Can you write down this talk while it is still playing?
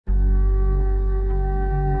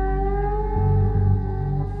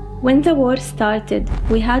When the war started,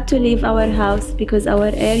 we had to leave our house because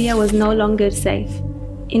our area was no longer safe.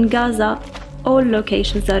 In Gaza, all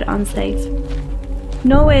locations are unsafe.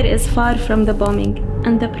 Nowhere is far from the bombing,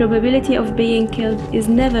 and the probability of being killed is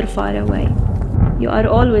never far away. You are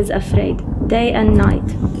always afraid, day and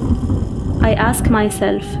night. I ask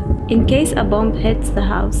myself, in case a bomb hits the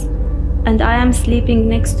house, and I am sleeping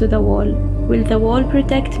next to the wall, will the wall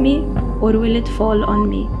protect me, or will it fall on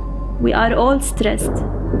me? We are all stressed.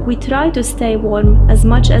 We try to stay warm as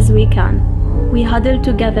much as we can. We huddle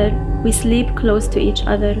together, we sleep close to each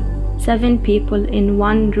other, 7 people in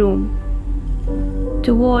one room.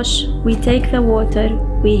 To wash, we take the water,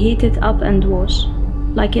 we heat it up and wash,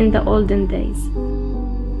 like in the olden days.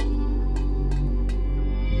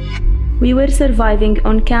 We were surviving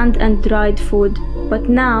on canned and dried food, but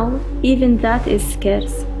now even that is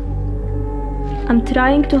scarce. I'm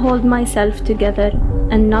trying to hold myself together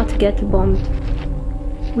and not get bombed.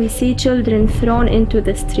 We see children thrown into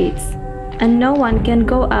the streets, and no one can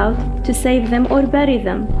go out to save them or bury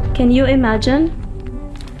them. Can you imagine?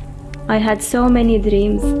 I had so many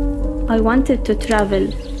dreams. I wanted to travel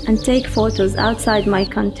and take photos outside my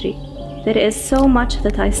country. There is so much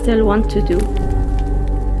that I still want to do.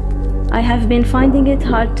 I have been finding it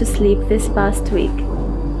hard to sleep this past week.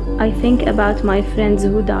 I think about my friends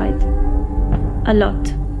who died. A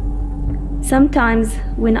lot. Sometimes,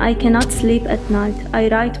 when I cannot sleep at night, I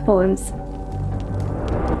write poems.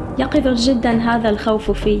 يقظ جدا هذا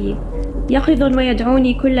الخوف فيي، يقظ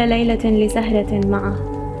ويدعوني كل ليلة لسهرة معه.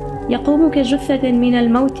 يقوم كجثة من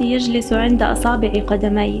الموت يجلس عند أصابع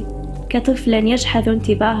قدمي، كطفل يجحظ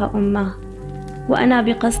انتباه أمه. وأنا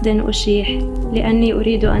بقصد أشيح، لأني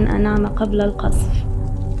أريد أن أنام قبل القصف.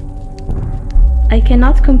 I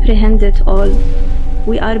cannot comprehend it all.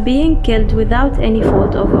 We are being killed without any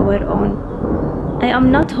fault of our own. I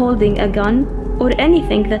am not holding a gun or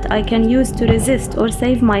anything that I can use to resist or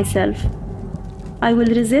save myself. I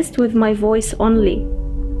will resist with my voice only.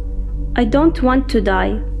 I don't want to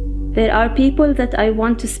die. There are people that I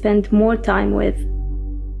want to spend more time with.